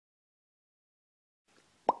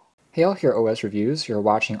Hey all, here at OS Reviews. You're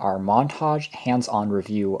watching our montage hands-on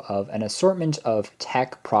review of an assortment of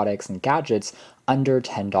tech products and gadgets under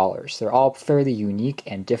 $10. They're all fairly unique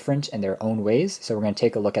and different in their own ways, so we're going to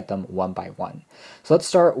take a look at them one by one. So let's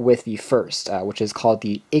start with the first, which is called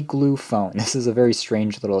the Igloophone. This is a very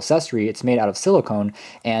strange little accessory. It's made out of silicone,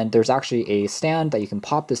 and there's actually a stand that you can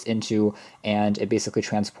pop this into, and it basically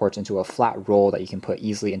transports into a flat roll that you can put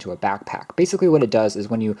easily into a backpack. Basically what it does is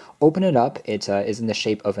when you open it up, it is in the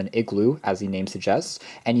shape of an igloo, as the name suggests,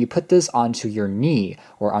 and you put this onto your knee,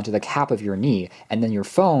 or onto the cap of your knee, and then your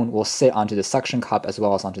phone will sit onto the suction cup as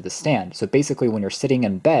well as onto the stand. So basically when you're sitting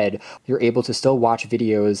in bed, you're able to still watch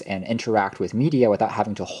videos and interact with media without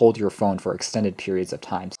having to hold your phone for extended periods of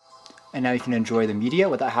time. And now you can enjoy the media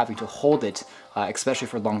without having to hold it, especially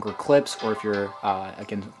for longer clips, or if you're,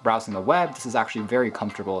 again, browsing the web. This is actually very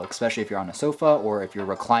comfortable, especially if you're on a sofa or if you're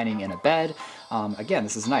reclining in a bed. Again,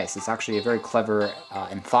 this is nice. It's actually a very clever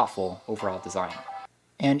and thoughtful overall design.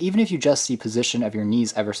 And even if you just the position of your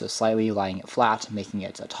knees ever so slightly, lying it flat, making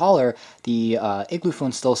it taller, the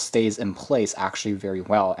Igloophone still stays in place actually very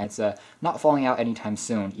well. And it's not falling out anytime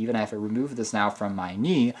soon. Even if I remove this now from my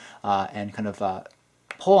knee and kind of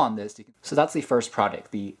pull on this. So that's the first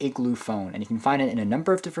product, the Igloophone, and you can find it in a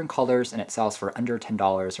number of different colors, and it sells for under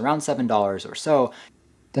 $10, around $7 or so.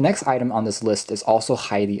 The next item on this list is also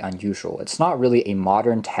highly unusual. It's not really a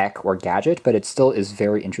modern tech or gadget, but it still is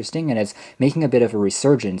very interesting, and it's making a bit of a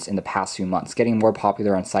resurgence in the past few months, getting more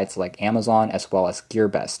popular on sites like Amazon as well as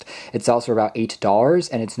GearBest. It sells for about $8,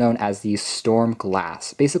 and it's known as the Storm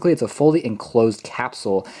Glass. Basically, it's a fully enclosed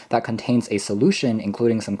capsule that contains a solution,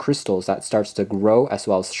 including some crystals, that starts to grow as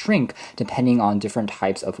well as shrink depending on different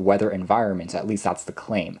types of weather environments. At least that's the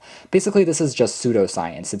claim. Basically, this is just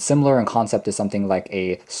pseudoscience. It's similar in concept to something like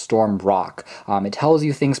a storm rock. It tells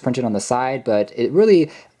you things printed on the side, but it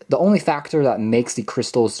really, the only factor that makes the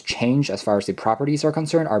crystals change as far as the properties are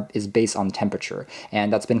concerned is based on temperature,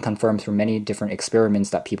 and that's been confirmed through many different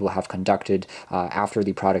experiments that people have conducted after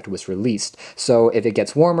the product was released. So if it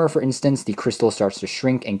gets warmer, for instance, the crystal starts to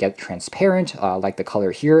shrink and get transparent, like the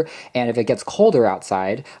color here, and if it gets colder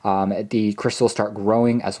outside, the crystals start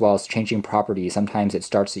growing as well as changing properties. Sometimes it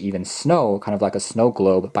starts to even snow, kind of like a snow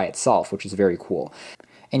globe by itself, which is very cool.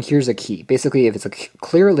 And here's a key. Basically, if it's a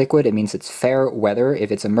clear liquid, it means it's fair weather.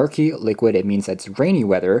 If it's a murky liquid, it means it's rainy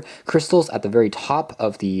weather. Crystals at the very top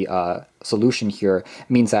of the solution here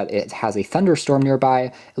means that it has a thunderstorm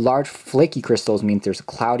nearby. Large flaky crystals means there's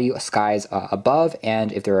cloudy skies above,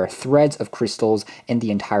 and if there are threads of crystals in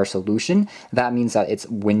the entire solution, that means that it's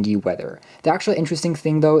windy weather. The actual interesting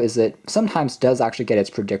thing though is that sometimes does actually get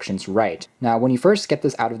its predictions right. Now when you first get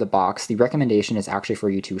this out of the box, the recommendation is actually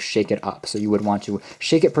for you to shake it up. So you would want to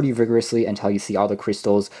shake it pretty vigorously until you see all the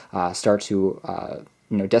crystals start to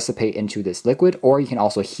dissipate into this liquid, or you can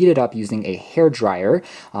also heat it up using a hair dryer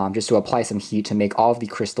just to apply some heat to make all of the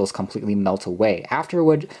crystals completely melt away.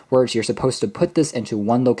 Afterwards, you're supposed to put this into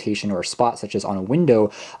one location or spot, such as on a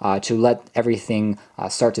window, to let everything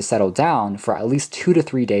start to settle down for at least 2 to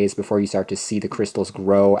 3 days before you start to see the crystals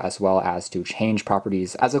grow as well as to change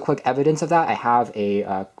properties. As a quick evidence of that, I have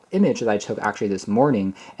a image that I took actually this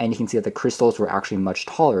morning, and you can see that the crystals were actually much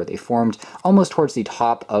taller. They formed almost towards the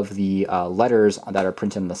top of the letters that are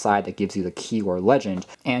printed on the side that gives you the key or legend.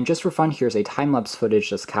 And just for fun, here's a time-lapse footage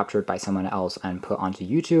just captured by someone else and put onto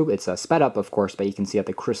YouTube. It's sped up, of course, but you can see that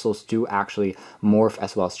the crystals do actually morph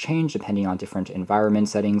as well as change depending on different environment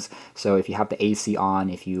settings. So if you have the AC on,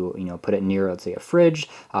 if you put it near, let's say, a fridge,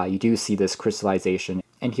 you do see this crystallization.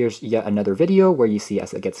 And here's yet another video where you see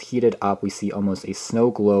as it gets heated up, we see almost a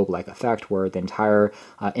snow globe-like effect where the entire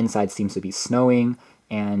inside seems to be snowing.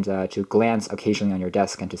 And to glance occasionally on your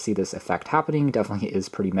desk and to see this effect happening definitely is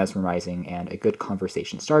pretty mesmerizing and a good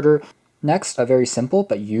conversation starter. Next, a very simple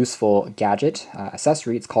but useful gadget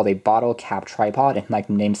accessory. It's called a bottle cap tripod, and like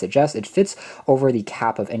the name suggests, it fits over the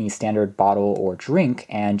cap of any standard bottle or drink,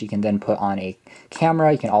 and you can then put on a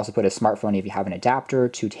camera. You can also put a smartphone if you have an adapter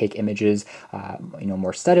to take images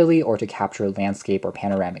more steadily, or to capture landscape or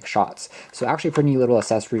panoramic shots. So actually a pretty neat little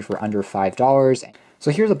accessory for under $5. So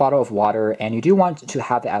here's a bottle of water, and you do want to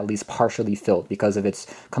have it at least partially filled, because if it's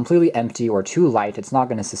completely empty or too light, it's not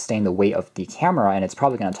going to sustain the weight of the camera, and it's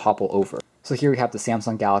probably going to topple over. So here we have the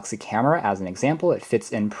Samsung Galaxy camera as an example. It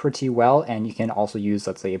fits in pretty well, and you can also use,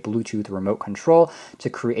 let's say, a Bluetooth remote control to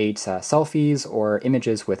create selfies or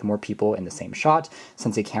images with more people in the same shot,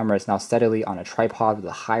 since the camera is now steadily on a tripod with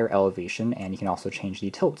a higher elevation, and you can also change the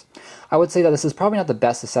tilt. I would say that this is probably not the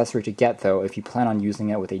best accessory to get, though, if you plan on using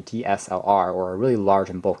it with a DSLR or a really large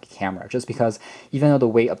and bulky camera, just because even though the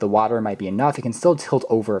weight of the water might be enough, it can still tilt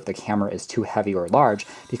over if the camera is too heavy or large,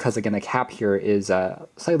 because again, the cap here is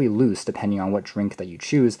slightly loose depending on what drink that you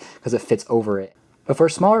choose, because it fits over it. But for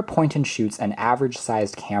smaller point-and-shoots and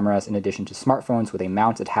average-sized cameras, in addition to smartphones with a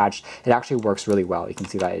mount attached, it actually works really well. You can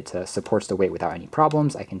see that it supports the weight without any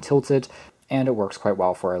problems. I can tilt it, and it works quite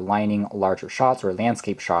well for aligning larger shots or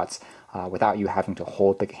landscape shots without you having to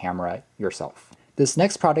hold the camera yourself. This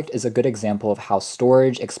next product is a good example of how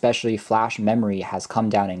storage, especially flash memory, has come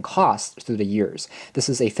down in cost through the years. This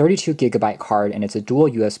is a 32 gigabyte card, and it's a dual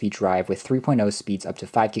USB drive with 3.0 speeds up to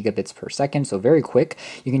 5 gigabits per second, so very quick.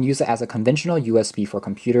 You can use it as a conventional USB for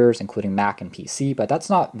computers, including Mac and PC, but that's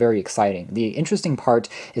not very exciting. The interesting part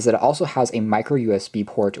is that it also has a micro USB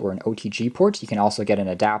port or an OTG port. You can also get an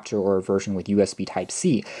adapter or a version with USB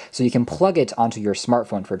Type-C, so you can plug it onto your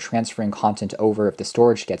smartphone for transferring content over if the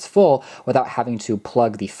storage gets full without having to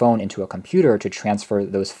plug the phone into a computer to transfer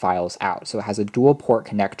those files out. So it has a dual port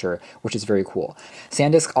connector, which is very cool.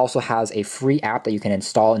 SanDisk also has a free app that you can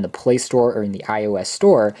install in the Play Store or in the iOS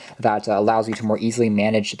Store that allows you to more easily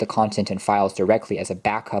manage the content and files directly as a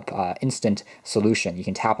backup instant solution. You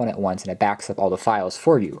can tap on it once and it backs up all the files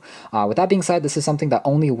for you. With that being said, this is something that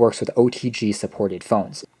only works with OTG supported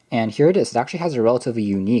phones. And here it is. It actually has a relatively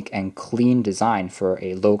unique and clean design for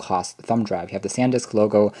a low-cost thumb drive. You have the SanDisk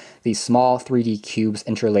logo, these small 3D cubes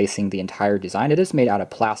interlacing the entire design. It is made out of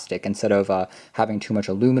plastic instead of having too much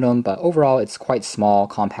aluminum, but overall it's quite small,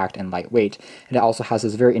 compact, and lightweight. And it also has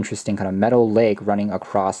this very interesting kind of metal leg running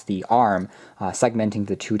across the arm, segmenting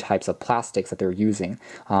the two types of plastics that they're using.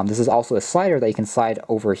 This is also a slider that you can slide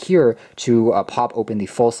over here to pop open the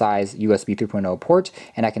full-size USB 3.0 port,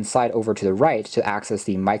 and I can slide over to the right to access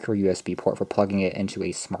the micro USB port for plugging it into a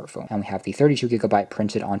smartphone. And we have the 32 gigabyte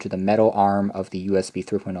printed onto the metal arm of the USB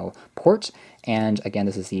 3.0 port, and again,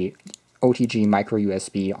 this is the OTG micro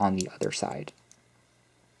USB on the other side.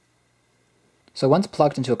 So once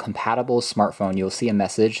plugged into a compatible smartphone, you'll see a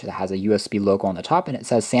message that has a USB logo on the top, and it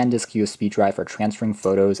says SanDisk USB drive for transferring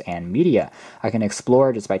photos and media. I can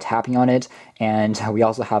explore just by tapping on it, and we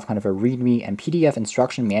also have kind of a README and PDF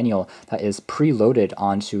instruction manual that is preloaded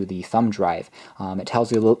onto the thumb drive. It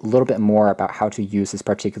tells you a little bit more about how to use this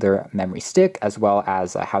particular memory stick, as well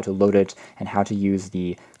as how to load it and how to use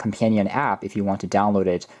the companion app if you want to download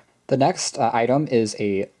it. The next item is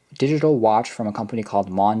a digital watch from a company called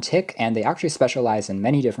Montic, and they actually specialize in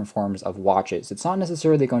many different forms of watches. It's not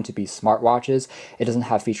necessarily going to be smartwatches. It doesn't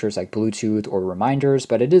have features like Bluetooth or reminders,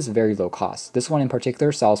 but it is very low cost. This one in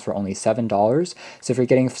particular sells for only $7. So if you're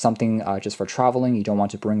getting something just for traveling, you don't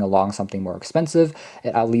want to bring along something more expensive,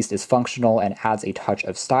 it at least is functional and adds a touch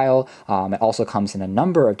of style. It also comes in a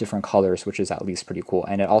number of different colors, which is at least pretty cool.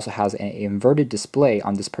 And it also has an inverted display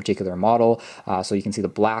on this particular model, so you can see the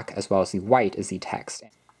black as well as the white is the text.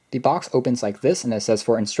 The box opens like this, and it says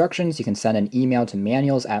for instructions, you can send an email to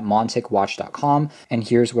manuals@monticwatch.com, and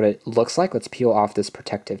here's what it looks like. Let's peel off this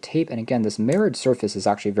protective tape, and again, this mirrored surface is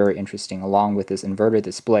actually very interesting, along with this inverted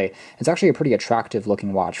display. It's actually a pretty attractive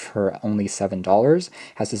looking watch for only $7. It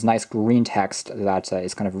has this nice green text that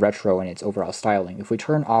is kind of retro in its overall styling. If we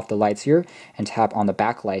turn off the lights here and tap on the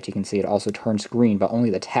backlight, you can see it also turns green, but only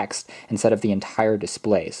the text instead of the entire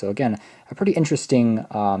display. So again, a pretty interesting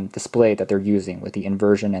display that they're using with the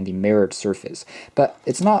inversion and the mirrored surface. But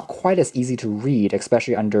it's not quite as easy to read,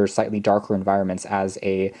 especially under slightly darker environments, as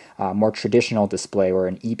a more traditional display or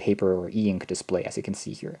an e-paper or e-ink display, as you can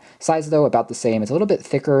see here. Size, though, about the same. It's a little bit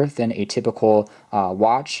thicker than a typical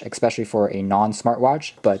watch, especially for a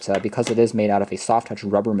non-smartwatch, but because it is made out of a soft-touch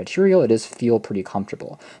rubber material, it does feel pretty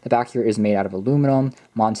comfortable. The back here is made out of aluminum,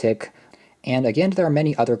 Montic, and again, there are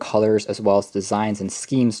many other colors as well as designs and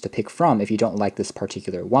schemes to pick from if you don't like this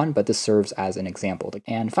particular one, but this serves as an example.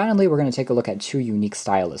 And finally, we're going to take a look at two unique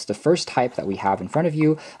stylus. The first type that we have in front of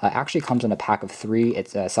you actually comes in a pack of 3. It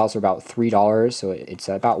sells for about $3, so it's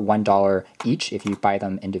about $1 each if you buy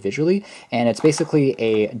them individually. And it's basically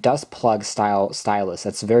a dust plug style stylus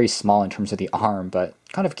that's very small in terms of the arm, but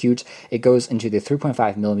kind of cute. It goes into the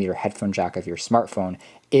 3.5mm headphone jack of your smartphone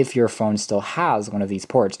if your phone still has one of these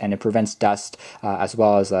ports, and it prevents dust as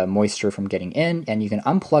well as moisture from getting in, and you can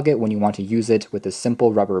unplug it when you want to use it with a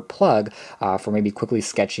simple rubber plug for maybe quickly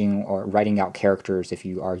sketching or writing out characters if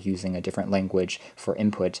you are using a different language for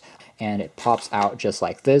input. And it pops out just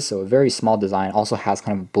like this, so a very small design, also has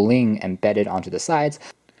kind of bling embedded onto the sides.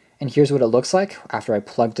 And here's what it looks like after I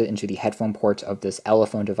plugged it into the headphone port of this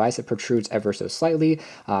Igloophone device. It protrudes ever so slightly,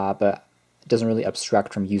 but it doesn't really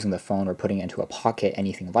obstruct from using the phone or putting it into a pocket,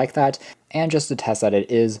 anything like that. And just to test that it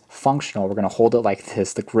is functional, we're going to hold it like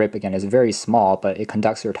this. The grip, again, is very small, but it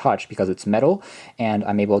conducts your touch because it's metal, and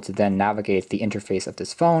I'm able to then navigate the interface of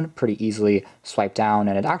this phone pretty easily, swipe down,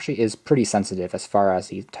 and it actually is pretty sensitive as far as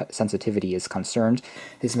the sensitivity is concerned.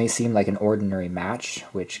 This may seem like an ordinary match,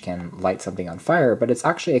 which can light something on fire, but it's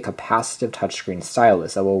actually a capacitive touchscreen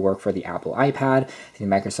stylus that will work for the Apple iPad, the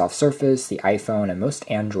Microsoft Surface, the iPhone, and most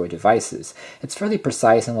Android devices. It's fairly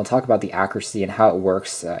precise, and we'll talk about the accuracy and how it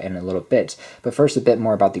works in a little bit. But first, a bit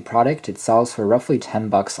more about the product. It sells for roughly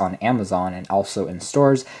 $10 on Amazon and also in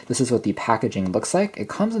stores. This is what the packaging looks like. It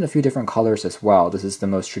comes in a few different colors as well. This is the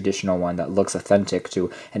most traditional one that looks authentic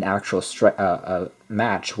to an actual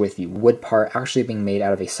match, with the wood part actually being made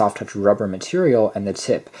out of a soft touch rubber material and the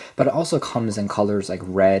tip, but it also comes in colors like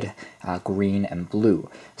red, green, and blue.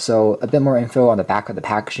 So a bit more info on the back of the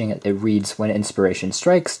packaging. It reads, "When inspiration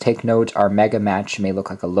strikes, take note, our mega match may look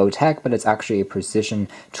like a low tech, but it's actually a precision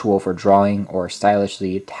tool for drawing or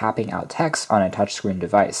stylishly tapping out text on a touchscreen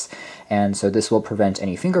device." And so this will prevent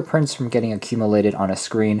any fingerprints from getting accumulated on a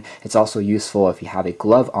screen. It's also useful if you have a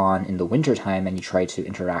glove on in the wintertime and you try to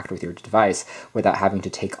interact with your device without having to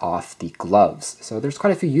take off the gloves. So there's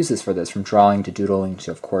quite a few uses for this, from drawing to doodling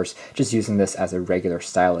to, of course, just using this as a regular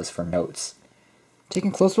stylus for notes.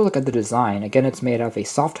 Taking a closer look at the design, again, it's made out of a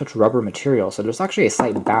soft touch rubber material, so there's actually a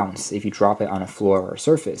slight bounce if you drop it on a floor or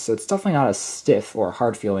surface, so it's definitely not as stiff or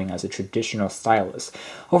hard feeling as a traditional stylus.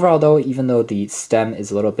 Overall though, even though the stem is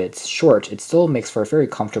a little bit short, it still makes for a very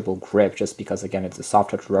comfortable grip just because, again, it's a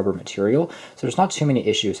soft touch rubber material, so there's not too many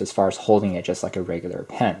issues as far as holding it just like a regular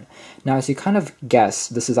pen. Now, as you kind of guess,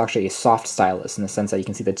 this is actually a soft stylus in the sense that you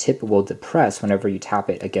can see the tip will depress whenever you tap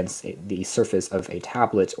it against the surface of a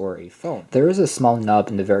tablet or a phone. There is a small nub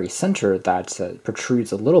in the very center that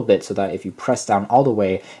protrudes a little bit so that if you press down all the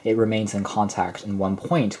way, it remains in contact in one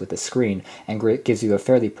point with the screen and gives you a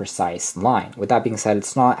fairly precise line. With that being said,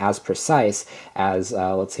 it's not as precise as,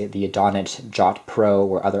 let's say, the Adonit Jot Pro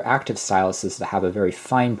or other active styluses that have a very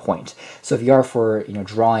fine point. So if you are for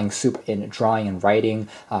drawing and writing,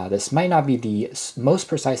 this might not be the most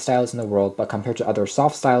precise stylus in the world, but compared to other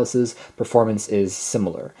soft styluses, performance is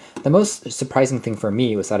similar. The most surprising thing for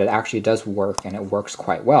me was that it actually does work, and it works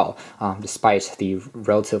quite well, despite the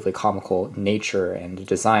relatively comical nature and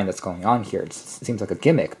design that's going on here. It seems like a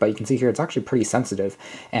gimmick, but you can see here it's actually pretty sensitive,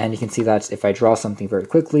 and you can see that if I draw something very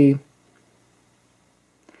quickly,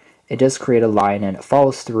 it does create a line and it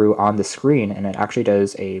follows through on the screen, and it actually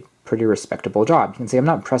does a pretty respectable job. You can see I'm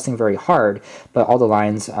not pressing very hard, but all the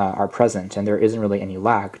lines are present, and there isn't really any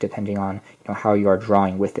lag depending on how you are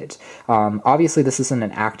drawing with it. Obviously, this isn't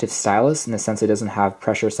an active stylus in the sense it doesn't have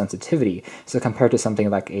pressure sensitivity, so compared to something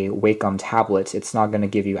like a Wacom tablet, it's not going to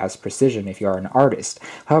give you as precision if you are an artist.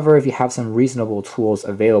 However, if you have some reasonable tools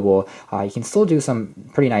available, you can still do some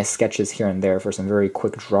pretty nice sketches here and there for some very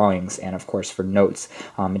quick drawings, and of course for notes.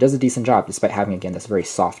 It does a decent job despite having, again, this very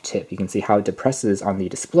soft tip. You can see how it depresses on the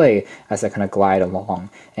display as I kind of glide along,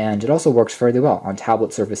 and it also works fairly well on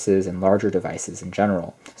tablet surfaces and larger devices in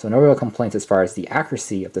general. So no real complaints as far as the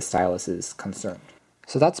accuracy of the stylus is concerned.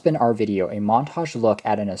 So that's been our video, a montage look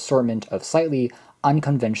at an assortment of slightly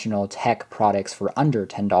unconventional tech products for under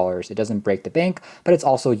 $10. It doesn't break the bank, but it's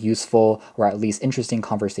also useful, or at least interesting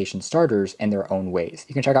conversation starters in their own ways.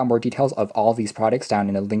 You can check out more details of all these products down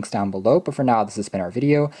in the links down below, but for now, this has been our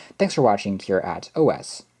video. Thanks for watching here at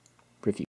OS.